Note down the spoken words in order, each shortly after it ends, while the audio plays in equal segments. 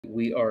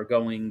we are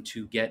going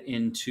to get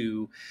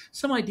into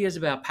some ideas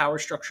about power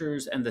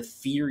structures and the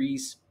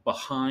theories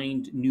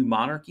behind new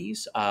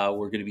monarchies.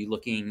 We're going to be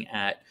looking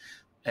at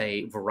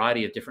a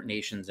variety of different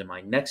nations in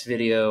my next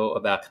video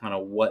about kind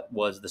of what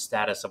was the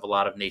status of a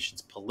lot of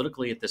nations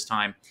politically at this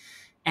time.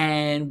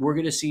 And we're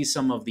going to see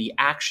some of the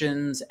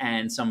actions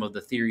and some of the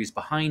theories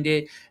behind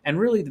it. And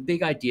really, the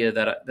big idea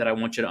that I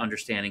want you to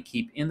understand and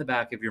keep in the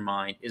back of your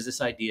mind is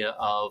this idea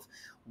of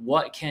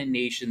what can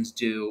nations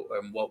do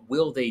and what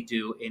will they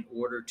do in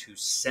order to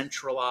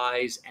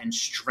centralize and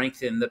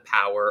strengthen the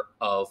power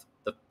of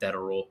the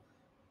federal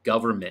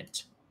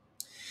government.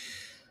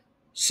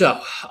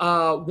 So,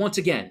 once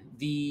again,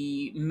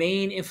 the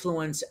main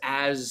influence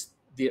as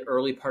the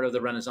early part of the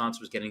Renaissance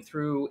was getting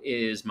through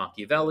is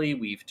Machiavelli.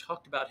 We've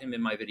talked about him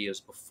in my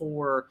videos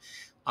before.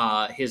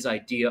 His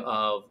idea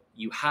of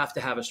you have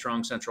to have a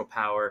strong central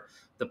power.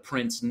 The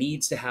prince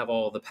needs to have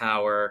all the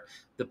power.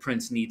 The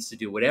prince needs to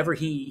do whatever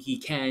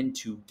he can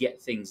to get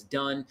things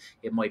done.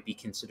 It might be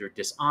considered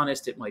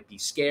dishonest. It might be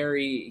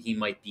scary. He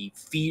might be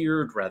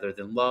feared rather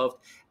than loved.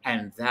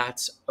 And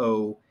that's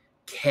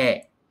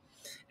okay.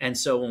 And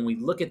so when we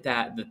look at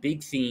that, the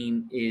big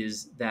theme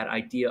is that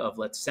idea of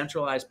let's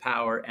centralize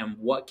power and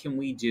what can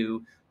we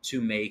do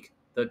to make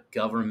the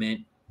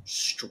government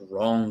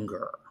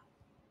stronger.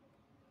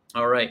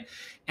 All right.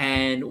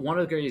 And one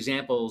of the great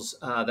examples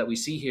that we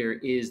see here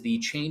is the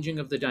changing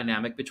of the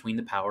dynamic between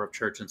the power of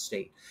church and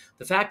state.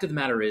 The fact of the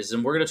matter is,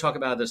 and we're going to talk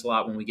about this a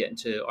lot when we get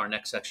into our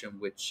next section,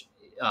 which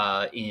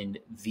in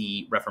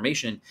the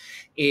Reformation,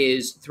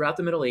 is throughout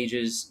the Middle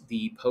Ages,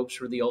 the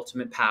popes were the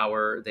ultimate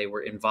power. They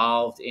were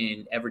involved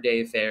in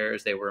everyday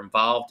affairs. They were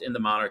involved in the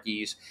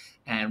monarchies.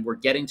 And we're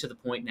getting to the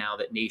point now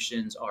that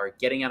nations are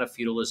getting out of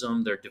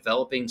feudalism. They're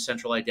developing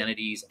central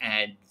identities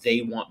and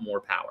they want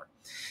more power.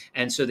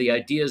 And so the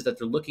idea is that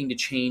they're looking to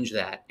change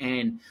that.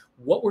 And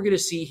what we're going to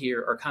see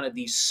here are kind of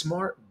these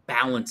smart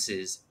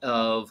balances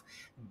of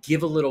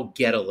give a little,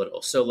 get a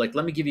little. So like,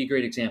 let me give you a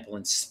great example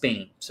in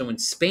Spain. So in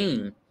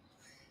Spain,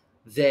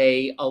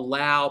 they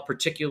allow,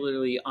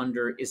 particularly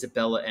under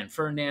Isabella and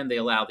Ferdinand, they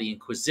allow the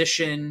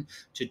Inquisition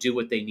to do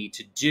what they need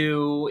to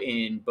do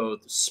in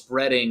both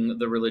spreading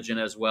the religion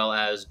as well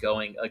as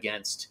going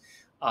against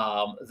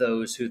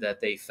those who that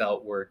they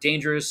felt were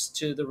dangerous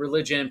to the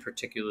religion,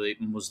 particularly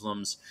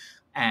Muslims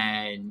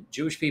and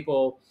Jewish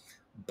people.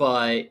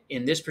 But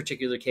in this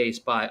particular case,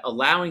 by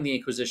allowing the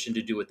Inquisition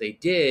to do what they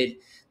did,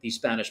 the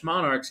Spanish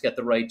monarchs get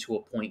the right to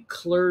appoint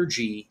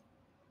clergy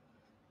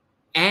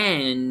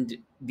and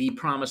the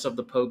promise of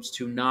the popes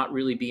to not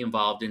really be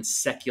involved in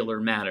secular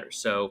matters.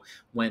 So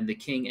when the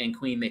king and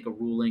queen make a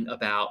ruling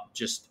about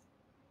just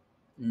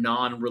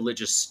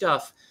non-religious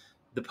stuff,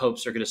 the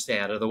popes are going to stay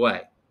out of the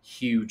way.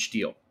 Huge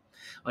deal.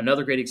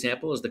 Another great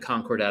example is the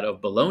Concordat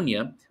of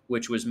Bologna,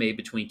 which was made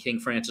between King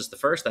Francis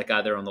I, that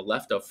guy there on the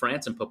left of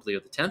France, and Pope Leo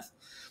X.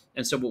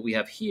 And so what we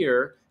have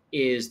here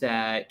is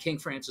that King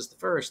Francis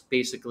I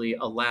basically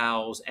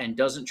allows and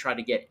doesn't try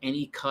to get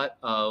any cut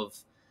of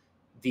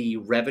the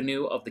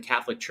revenue of the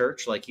Catholic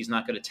Church. Like, he's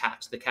not going to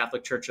tax the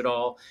Catholic Church at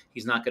all.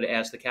 He's not going to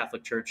ask the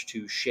Catholic Church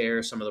to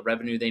share some of the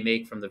revenue they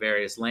make from the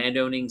various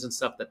landownings and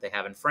stuff that they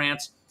have in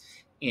France,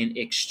 in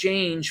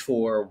exchange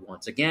for,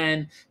 once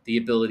again, the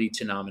ability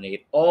to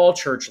nominate all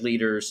church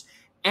leaders,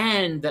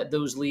 and that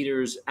those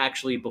leaders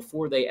actually,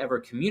 before they ever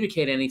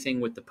communicate anything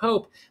with the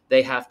Pope,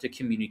 they have to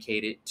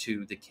communicate it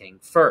to the king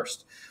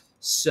first.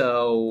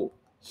 So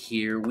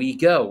here we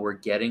go. We're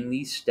getting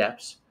these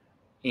steps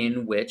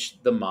in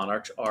which the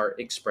monarchs are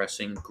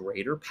expressing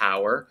greater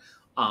power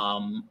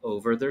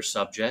over their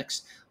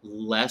subjects,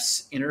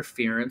 less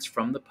interference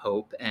from the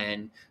Pope.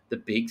 And the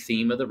big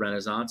theme of the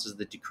Renaissance is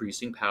the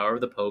decreasing power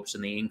of the popes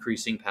and the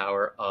increasing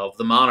power of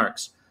the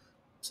monarchs.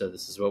 So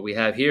this is what we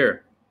have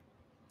here.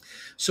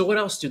 So what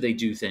else do they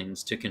do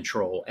things to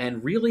control?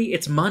 And really,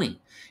 it's money.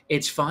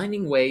 It's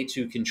finding a way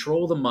to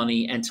control the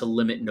money and to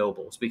limit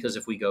nobles. Because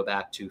if we go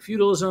back to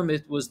feudalism,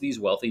 it was these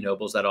wealthy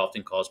nobles that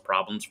often caused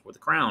problems for the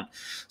crown.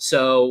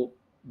 So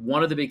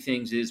one of the big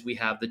things is we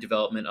have the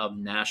development of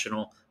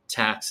national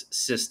tax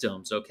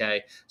systems,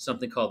 okay?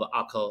 Something called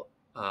the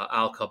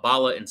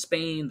Alcabala in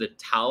Spain, the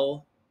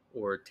Tal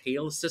or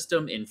tail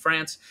system in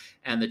France,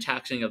 and the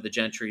taxing of the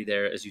gentry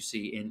there, as you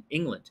see in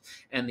England.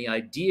 And the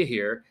idea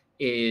here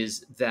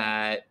is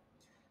that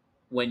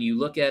when you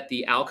look at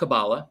the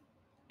Alcabala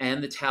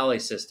and the Tale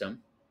system,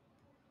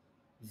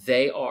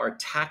 they are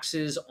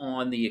taxes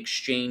on the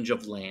exchange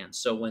of land.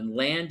 So when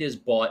land is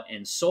bought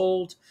and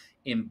sold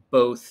in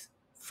both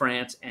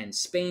France and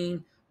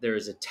Spain, there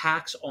is a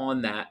tax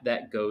on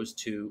that goes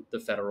to the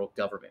federal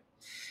government.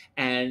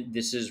 And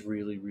this is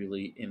really,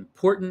 really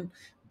important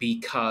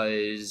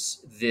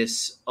because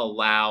this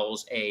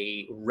allows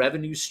a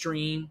revenue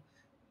stream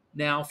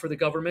now for the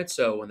government.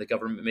 So when the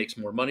government makes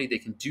more money, they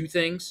can do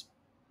things.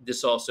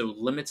 This also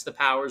limits the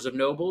powers of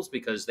nobles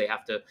because they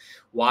have to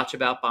watch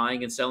about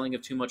buying and selling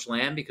of too much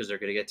land because they're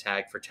going to get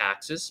tagged for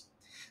taxes.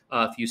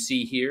 If you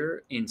see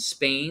here in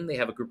Spain, they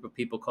have a group of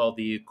people called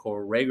the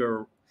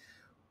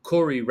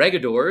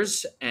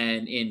corregidors,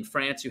 and in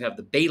France you have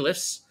the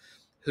bailiffs,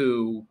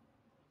 who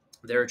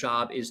Their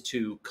job is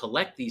to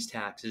collect these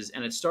taxes,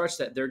 and it starts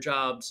that their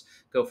jobs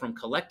go from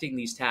collecting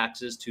these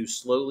taxes to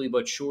slowly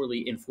but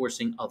surely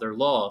enforcing other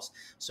laws.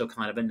 So,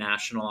 kind of a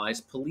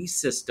nationalized police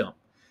system.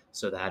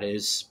 So, that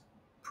is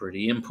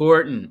pretty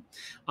important.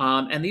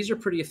 And these are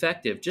pretty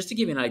effective. Just to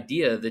give you an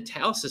idea, the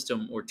tail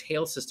system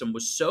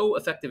was so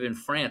effective in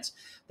France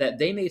that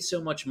they made so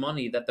much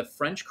money that the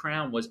French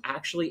crown was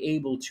actually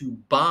able to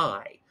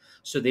buy.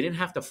 So they didn't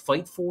have to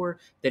fight for,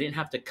 they didn't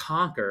have to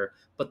conquer,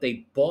 but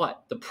they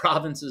bought the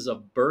provinces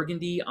of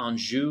Burgundy,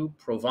 Anjou,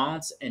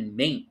 Provence, and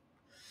Maine.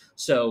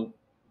 So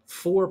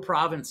four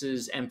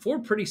provinces, and four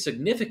pretty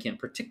significant,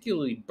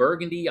 particularly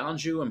Burgundy,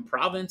 Anjou, and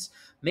Provence,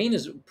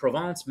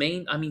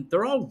 Maine. I mean,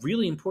 they're all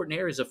really important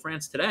areas of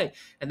France today,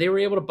 and they were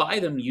able to buy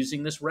them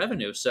using this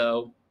revenue.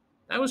 So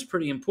that was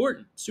pretty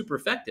important, super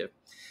effective.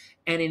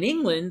 And in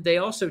England, they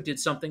also did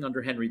something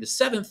under Henry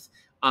VII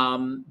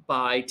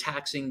by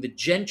taxing the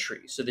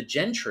gentry. So the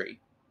gentry,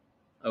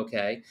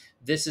 okay,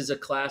 this is a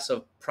class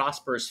of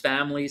prosperous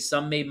families.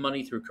 Some made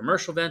money through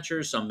commercial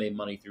ventures, some made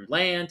money through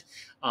land.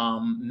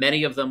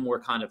 Many of them were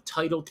kind of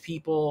titled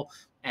people.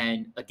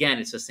 And again,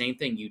 it's the same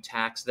thing. You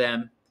tax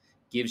them,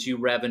 gives you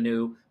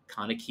revenue,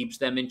 kind of keeps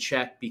them in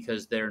check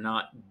because they're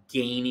not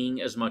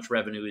gaining as much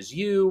revenue as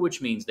you,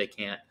 which means they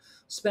can't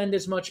spend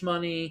as much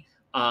money.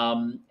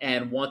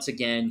 And once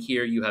again,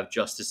 here you have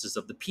justices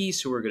of the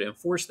peace who are going to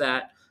enforce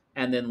that,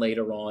 and then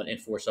later on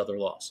enforce other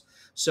laws.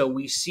 So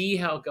we see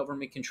how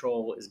government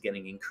control is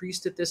getting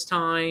increased at this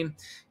time.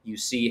 You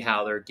see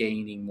how they're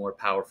gaining more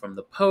power from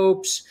the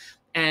popes.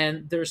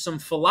 And there's some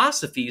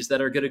philosophies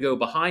that are going to go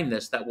behind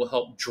this that will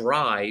help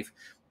drive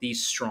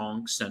these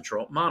strong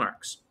central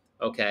monarchs.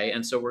 Okay,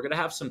 and so we're going to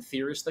have some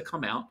theorists that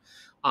come out.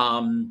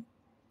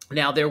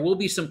 Now, there will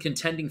be some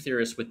contending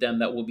theorists with them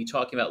that we'll be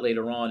talking about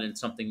later on in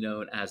something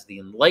known as the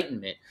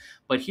Enlightenment.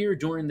 But here,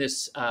 during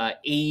this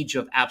age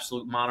of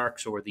absolute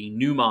monarchs or the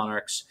new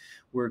monarchs,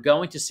 we're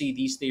going to see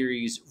these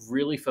theories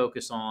really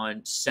focus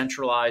on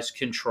centralized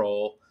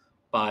control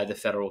by the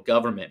federal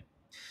government.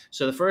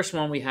 So the first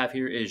one we have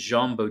here is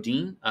Jean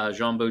Bodin.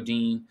 Jean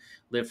Bodin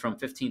lived from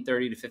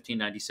 1530 to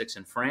 1596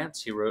 in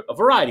France. He wrote a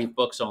variety of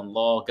books on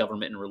law,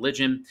 government, and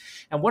religion.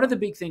 And one of the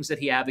big things that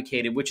he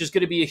advocated, which is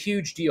going to be a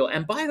huge deal,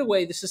 and by the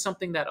way, this is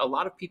something that a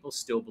lot of people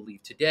still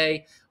believe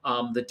today,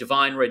 the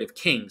divine right of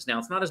kings. Now,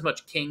 it's not as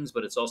much kings,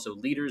 but it's also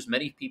leaders.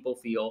 Many people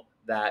feel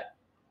that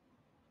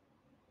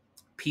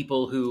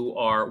people who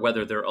are,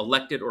 whether they're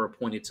elected or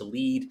appointed to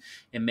lead,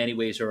 in many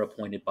ways are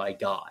appointed by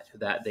God,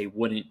 that they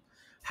wouldn't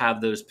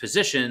have those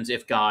positions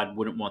if God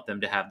wouldn't want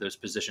them to have those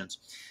positions.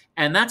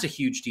 And that's a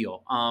huge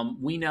deal.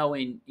 We know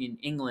in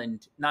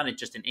England, not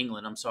just in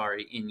England, I'm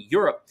sorry, in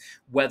Europe,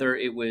 whether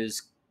it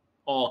was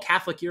all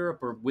Catholic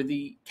Europe or with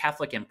the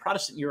Catholic and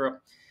Protestant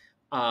Europe,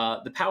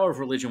 the power of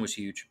religion was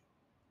huge.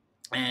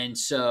 And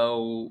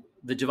so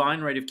the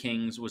divine right of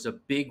kings was a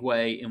big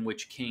way in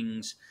which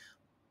kings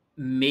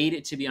made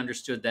it to be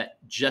understood that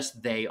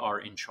just they are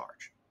in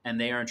charge. And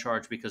they are in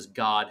charge because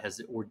God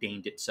has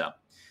ordained it so.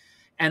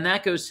 And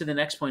that goes to the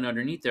next point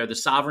underneath there. The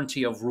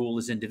sovereignty of rule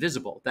is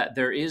indivisible. That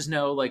there is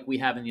no, like we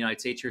have in the United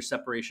States here,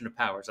 separation of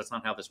powers. That's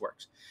not how this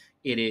works.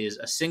 It is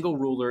a single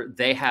ruler.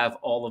 They have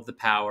all of the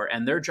power,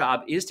 and their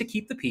job is to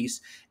keep the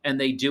peace, and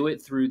they do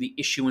it through the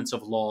issuance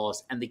of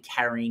laws and the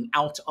carrying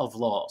out of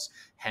laws.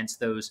 Hence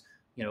those,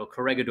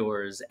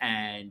 corregidors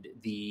and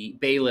the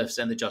bailiffs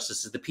and the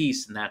justices of the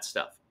peace and that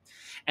stuff.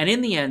 And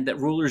in the end, that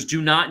rulers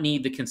do not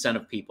need the consent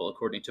of people,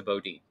 according to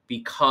Bodin,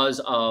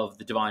 because of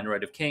the divine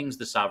right of kings,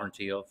 the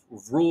sovereignty of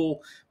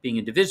rule being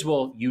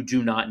indivisible. You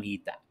do not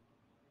need that.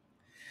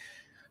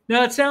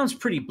 Now, it sounds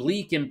pretty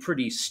bleak and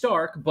pretty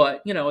stark,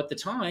 but, at the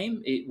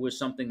time, it was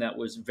something that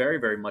was very,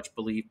 very much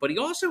believed. But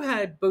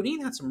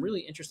Bodin had some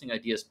really interesting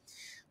ideas.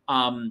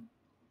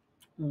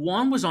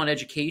 One was on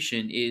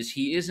education.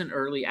 He is an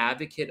early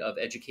advocate of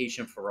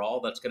education for all.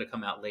 That's going to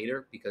come out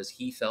later because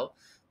he felt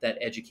that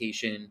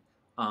education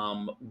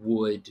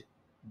would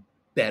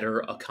better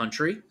a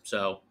country.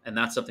 So, and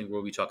that's something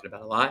we'll be talking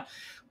about a lot.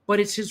 But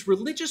it's his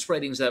religious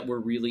writings that were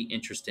really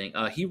interesting.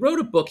 He wrote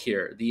a book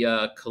here,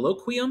 the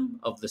Colloquium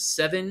of the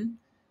Seven,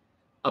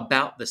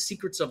 about the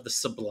secrets of the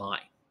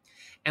sublime.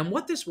 And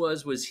what this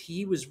was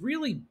he was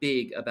really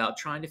big about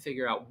trying to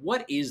figure out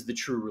what is the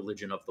true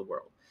religion of the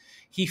world.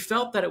 He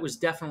felt that it was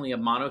definitely a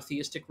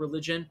monotheistic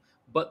religion,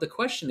 but the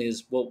question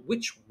is, well,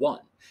 which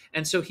one?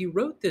 And so he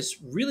wrote this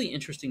really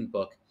interesting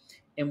book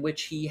in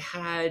which he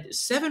had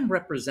 7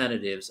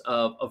 representatives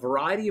of a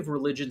variety of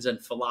religions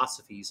and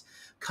philosophies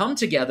come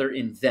together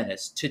in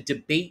Venice to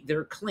debate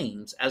their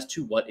claims as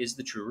to what is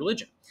the true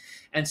religion.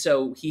 And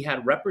so he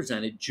had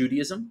represented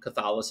Judaism,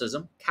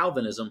 Catholicism,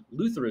 Calvinism,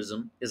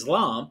 Lutheranism,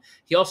 Islam.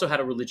 He also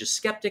had a religious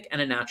skeptic and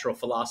a natural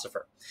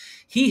philosopher.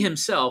 He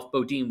himself,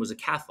 Bodin, was a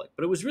Catholic,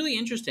 but it was really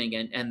interesting.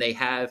 And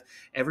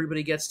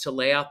everybody gets to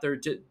lay out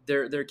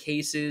their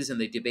cases, and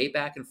they debate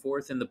back and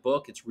forth in the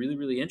book. It's really,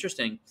 really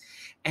interesting.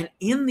 And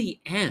in the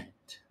end,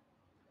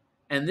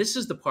 and this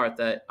is the part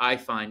that I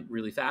find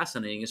really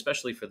fascinating,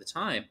 especially for the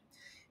time,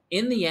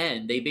 in the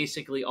end, they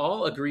basically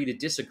all agree to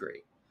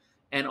disagree.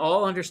 and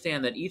all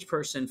understand that each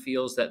person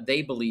feels that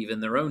they believe in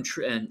their own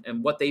true,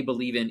 and what they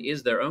believe in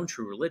is their own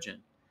true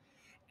religion,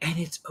 and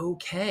it's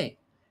okay,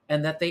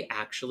 and that they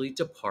actually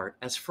depart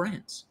as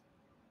friends.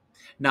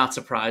 Not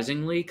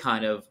surprisingly,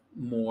 kind of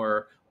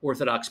more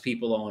orthodox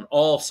people on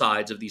all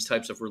sides of these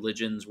types of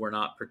religions were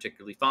not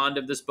particularly fond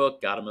of this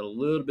book, got them in a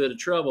little bit of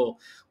trouble,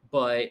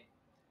 but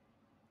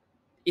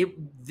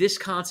this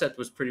concept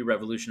was pretty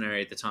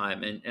revolutionary at the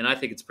time, and I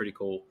think it's pretty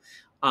cool.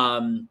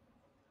 Um,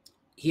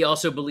 he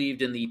also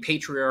believed in the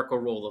patriarchal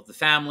role of the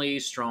family,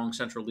 strong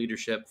central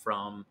leadership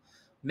from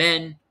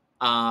men,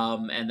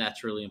 and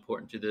that's really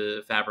important to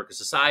the fabric of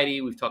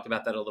society. We've talked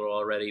about that a little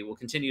already. We'll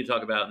continue to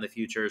talk about it in the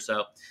future,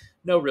 so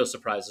no real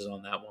surprises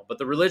on that one. But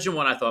the religion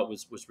one I thought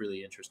was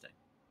really interesting.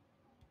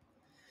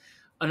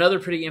 Another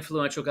pretty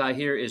influential guy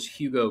here is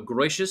Hugo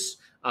Grotius.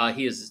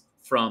 He is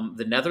from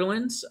the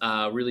Netherlands,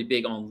 really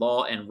big on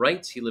law and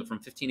rights. He lived from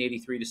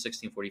 1583 to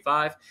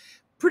 1645.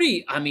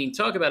 Pretty, I mean,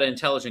 talk about an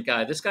intelligent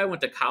guy. This guy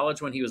went to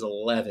college when he was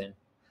 11,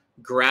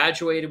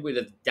 graduated with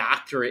a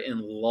doctorate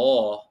in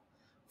law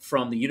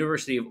from the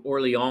University of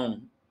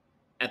Orleans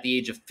at the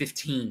age of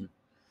 15.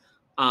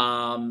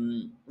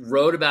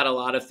 Wrote about a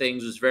lot of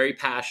things, was very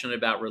passionate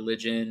about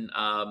religion.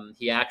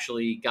 He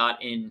actually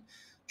got in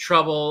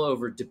trouble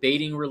over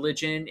debating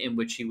religion, in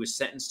which he was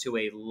sentenced to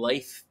a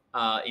life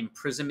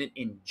imprisonment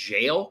in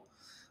jail.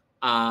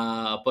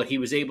 But he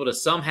was able to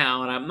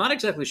somehow, and I'm not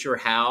exactly sure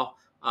how,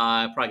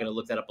 I'm probably going to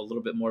look that up a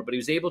little bit more, but he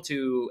was able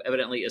to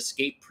evidently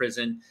escape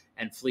prison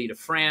and flee to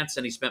France.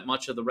 And he spent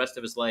much of the rest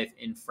of his life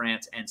in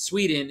France and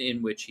Sweden,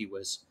 in which he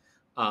was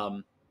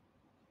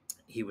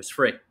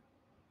free.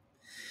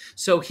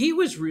 So he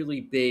was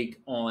really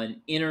big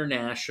on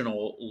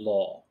international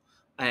law,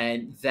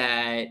 and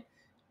that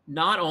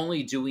not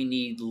only do we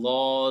need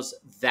laws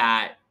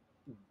that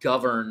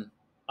govern,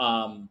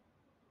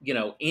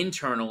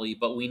 internally,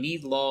 but we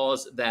need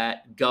laws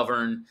that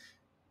govern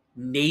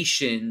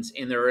nations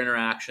in their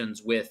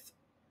interactions with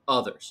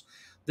others.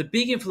 The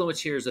big influence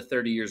here is the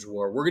 30 Years'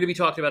 War. We're going to be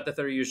talking about the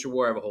 30 Years'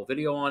 War. I have a whole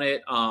video on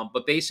it.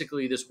 But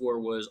basically, this war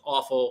was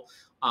awful.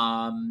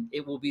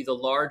 It will be the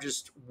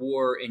largest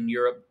war in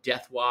Europe,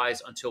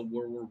 death-wise, until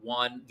World War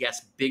One.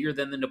 Yes, bigger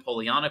than the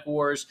Napoleonic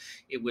Wars.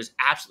 It was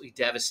absolutely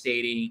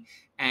devastating.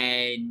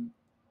 And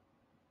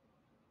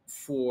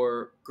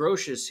for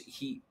Grotius,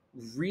 he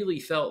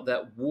really felt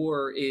that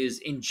war is,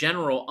 in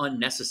general,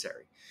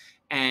 unnecessary,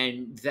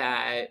 and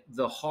that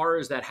the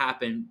horrors that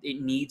happen,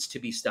 it needs to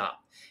be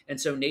stopped. And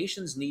so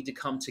nations need to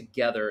come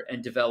together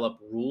and develop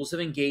rules of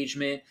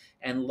engagement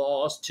and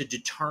laws to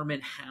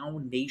determine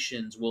how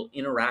nations will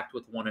interact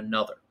with one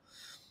another.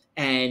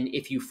 And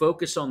if you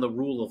focus on the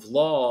rule of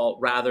law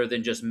rather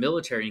than just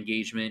military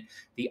engagement,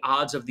 the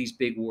odds of these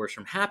big wars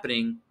from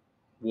happening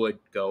would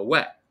go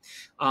away.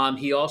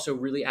 He also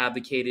really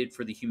advocated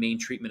for the humane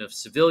treatment of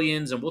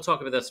civilians, and we'll talk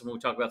about that when we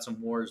talk about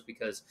some wars,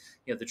 because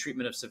the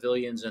treatment of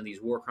civilians and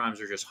these war crimes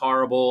are just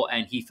horrible,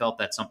 and he felt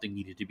that something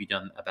needed to be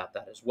done about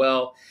that as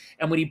well.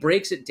 And when he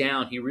breaks it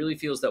down, he really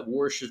feels that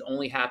war should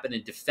only happen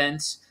in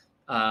defense,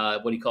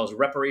 what he calls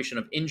reparation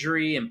of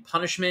injury and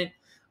punishment.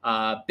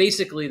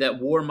 Basically, that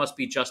war must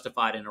be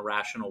justified in a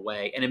rational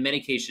way, and in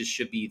many cases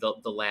should be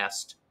the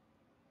last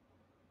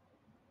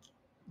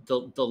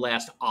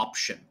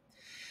option.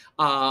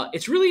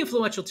 It's really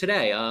influential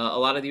today. A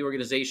lot of the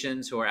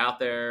organizations who are out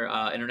there,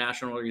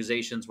 international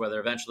organizations, whether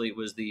eventually it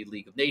was the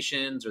League of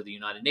Nations or the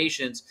United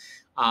Nations,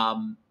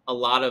 a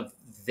lot of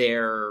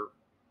their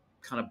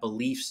kind of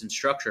beliefs and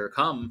structure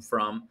come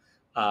from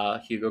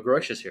Hugo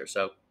Grotius here.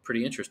 So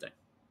pretty interesting.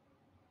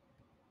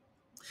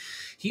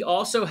 He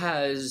also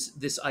has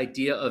this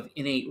idea of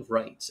innate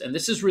rights, and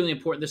this is really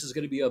important. This is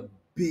going to be a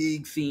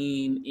big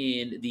theme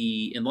in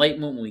the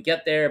Enlightenment when we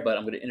get there, but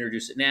I'm going to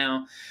introduce it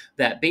now.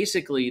 That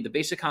basically, the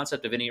basic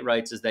concept of innate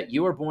rights is that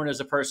you are born as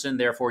a person,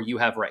 therefore you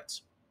have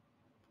rights.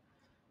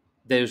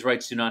 Those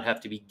rights do not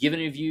have to be given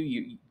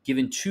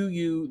to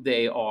you.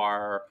 They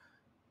are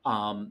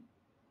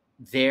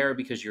there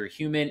because you're a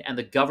human, and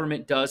the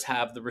government does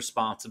have the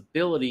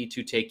responsibility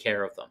to take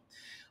care of them.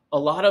 A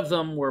lot of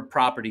them were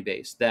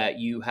property-based, that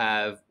you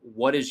have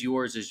what is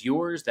yours,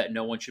 that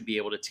no one should be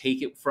able to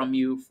take it from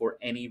you for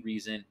any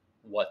reason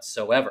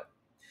whatsoever.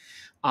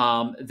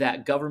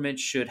 That government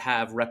should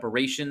have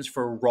reparations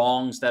for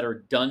wrongs that are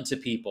done to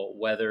people,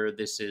 whether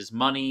this is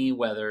money,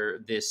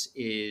 whether this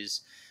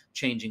is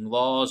changing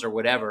laws or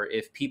whatever.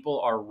 If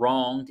people are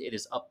wronged, it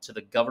is up to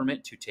the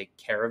government to take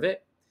care of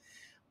it.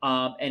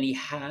 And he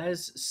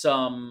has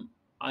some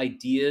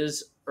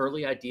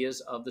early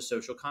ideas of the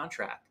social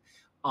contract.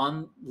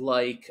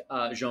 Unlike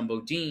Jean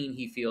Bodin,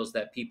 he feels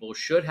that people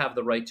should have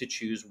the right to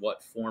choose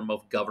what form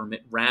of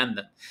government ran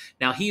them.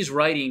 Now, he's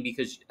writing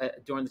because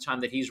during the time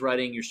that he's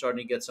writing, you're starting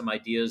to get some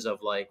ideas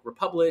of like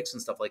republics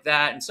and stuff like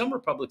that. And some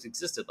republics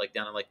existed, like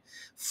down in like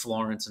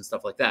Florence and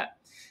stuff like that.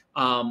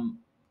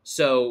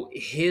 So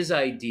his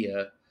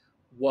idea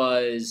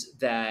was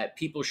that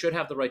people should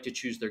have the right to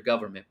choose their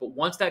government. But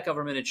once that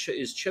government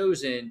is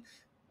chosen,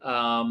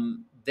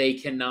 they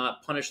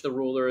cannot punish the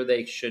ruler.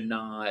 They should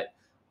not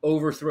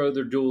overthrow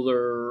the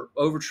ruler,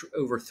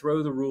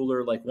 overthrow the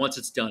ruler. Like once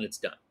it's done, it's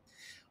done.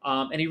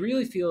 And he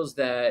really feels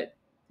that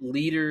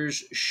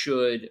leaders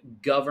should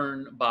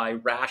govern by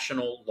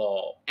rational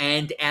law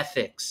and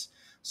ethics.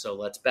 So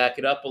let's back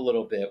it up a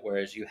little bit.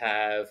 Whereas you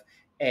have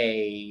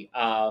a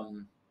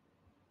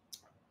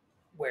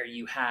where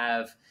you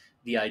have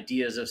the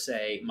ideas of,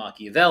 say,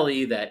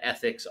 Machiavelli, that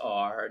ethics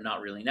are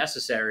not really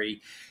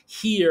necessary.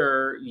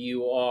 Here,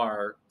 you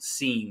are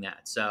seeing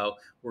that. So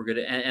we're going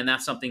to, and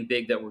that's something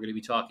big that we're going to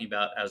be talking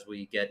about as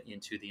we get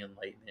into the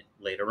Enlightenment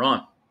later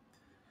on.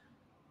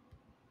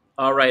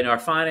 All right, our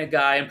final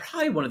guy, and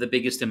probably one of the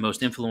biggest and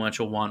most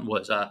influential one,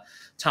 was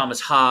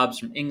Thomas Hobbes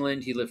from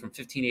England. He lived from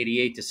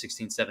 1588 to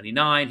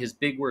 1679. His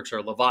big works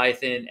are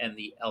Leviathan and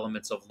the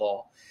Elements of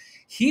Law.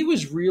 He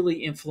was really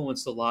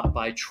influenced a lot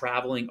by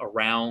traveling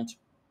around.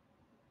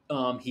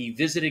 He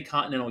visited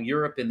continental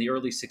Europe in the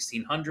early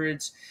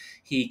 1600s.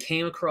 He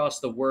came across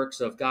the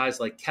works of guys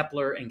like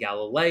Kepler and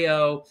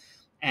Galileo,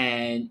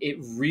 and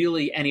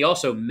and he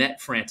also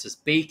met Francis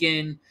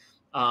Bacon.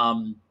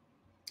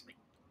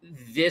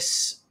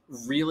 This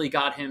really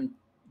got him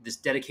this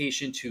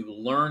dedication to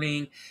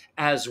learning,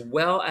 as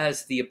well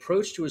as the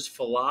approach to his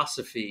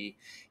philosophy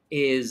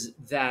is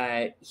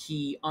that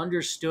he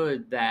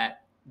understood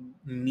that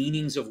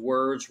meanings of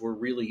words were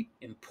really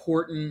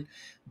important,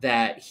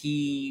 that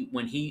he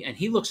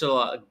looks at a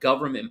lot of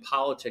government and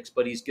politics,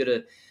 but he's going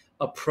to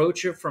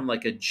approach it from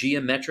like a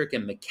geometric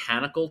and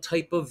mechanical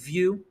type of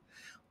view.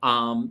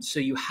 So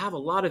you have a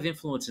lot of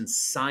influence in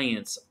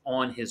science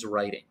on his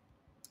writing.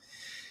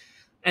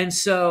 And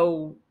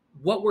so,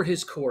 what were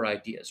his core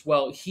ideas?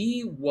 Well,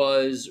 he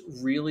was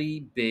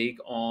really big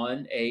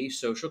on a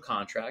social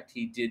contract.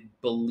 He did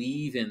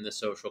believe in the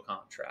social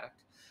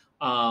contract,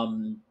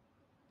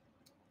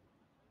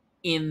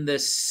 in the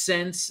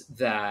sense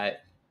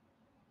that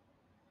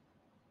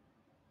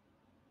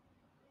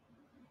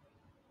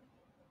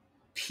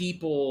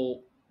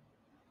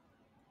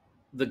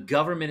the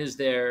government is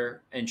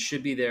there and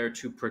should be there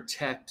to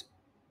protect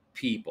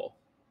people.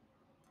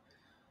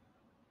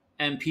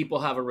 And people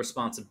have a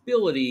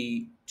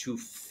responsibility to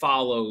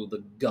follow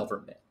the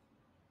government.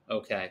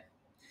 Okay.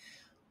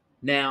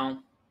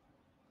 Now,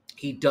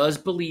 he does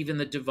believe in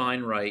the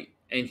divine right,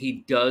 and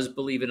he does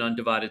believe in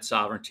undivided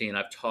sovereignty, and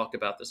I've talked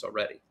about this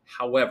already.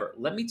 However,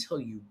 let me tell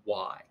you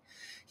why.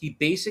 He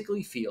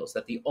basically feels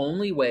that the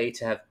only way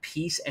to have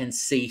peace and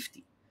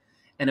safety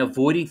and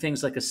avoiding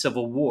things like a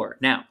civil war.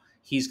 Now,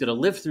 he's going to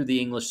live through the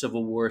English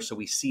Civil War, so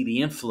we see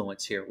the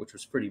influence here, which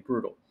was pretty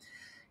brutal.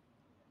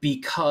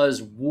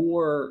 Because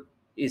war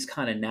is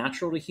kind of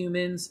natural to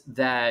humans,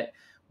 that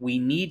we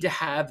need to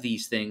have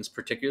these things,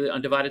 particularly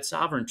undivided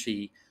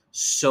sovereignty,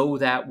 so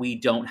that we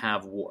don't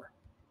have war.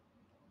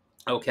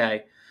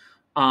 Okay.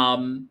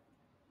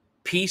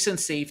 Peace and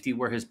safety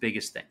were his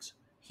biggest things.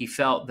 He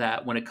felt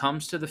that when it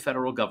comes to the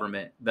federal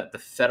government, that the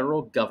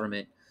federal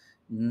government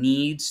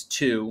needs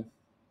to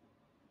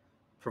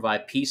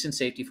provide peace and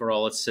safety for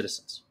all its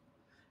citizens.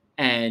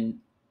 And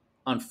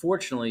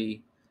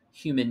unfortunately,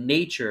 human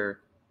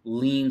nature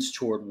leans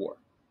toward war.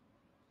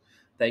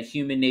 That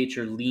human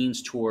nature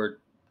leans toward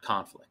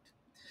conflict.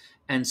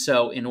 And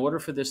so, in order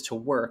for this to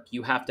work,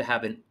 you have to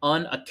have an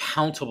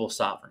unaccountable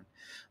sovereign,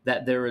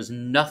 that there is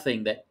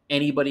nothing that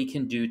anybody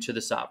can do to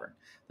the sovereign.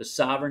 The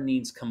sovereign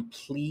needs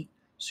complete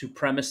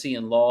supremacy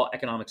in law,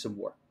 economics, and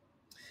war.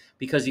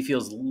 Because he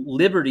feels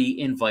liberty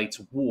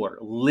invites war.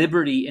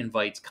 Liberty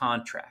invites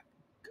conflict.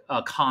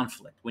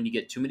 When you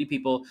get too many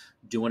people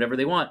doing whatever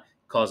they want,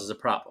 it causes a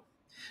problem.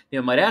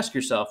 You might ask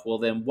yourself, well,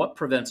 then what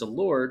prevents a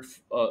lord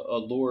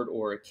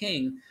or a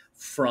king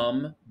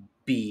from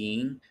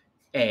being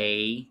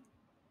a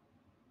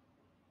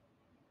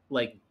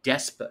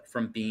despot,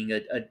 from being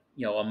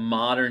a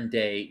modern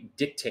day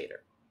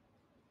dictator?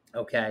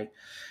 Okay.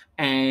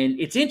 And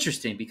it's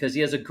interesting because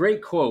he has a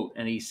great quote,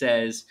 and he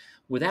says,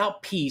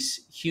 "Without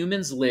peace,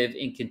 humans live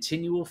in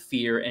continual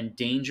fear and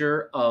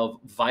danger of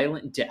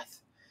violent death.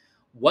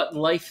 What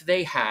life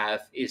they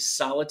have is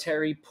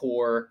solitary,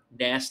 poor,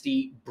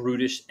 nasty,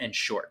 brutish, and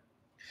short."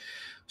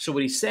 So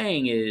what he's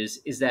saying is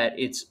that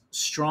it's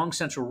strong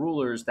central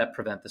rulers that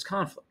prevent this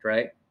conflict,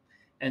 right?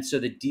 And so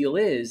the deal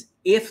is,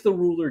 if the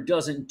ruler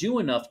doesn't do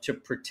enough to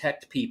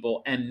protect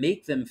people and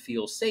make them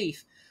feel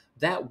safe,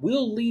 that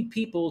will lead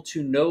people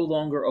to no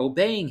longer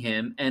obeying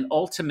him, and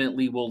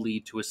ultimately will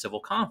lead to a civil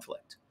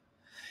conflict.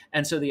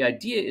 And so the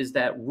idea is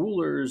that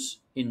rulers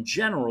in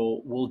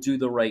general will do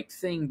the right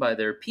thing by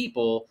their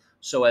people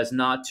so as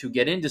not to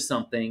get into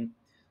something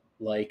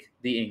like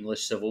the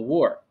English Civil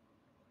War.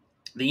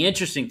 The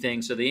interesting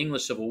thing, so the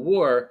English Civil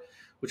War,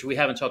 which we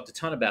haven't talked a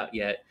ton about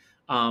yet,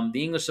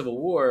 the English Civil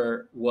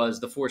War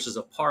was the forces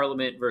of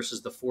Parliament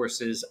versus the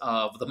forces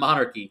of the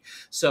monarchy.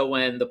 So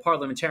when the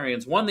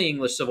parliamentarians won the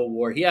English Civil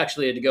War, he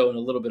actually had to go in a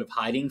little bit of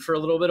hiding for a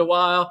little bit of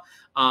while.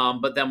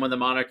 But then when the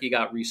monarchy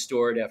got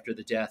restored after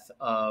the death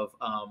of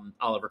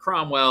Oliver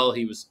Cromwell,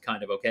 he was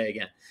kind of okay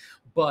again.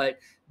 But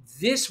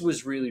this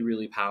was really,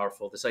 really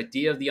powerful. This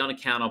idea of the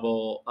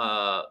unaccountable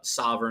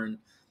sovereign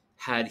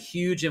had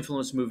huge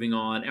influence moving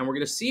on, and we're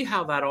going to see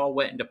how that all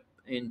went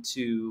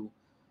into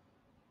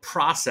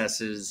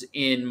processes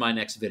in my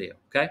next video.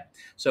 Okay.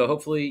 So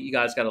hopefully you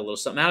guys got a little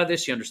something out of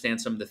this. You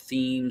understand some of the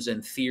themes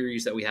and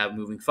theories that we have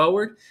moving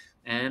forward.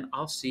 And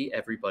I'll see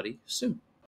everybody soon.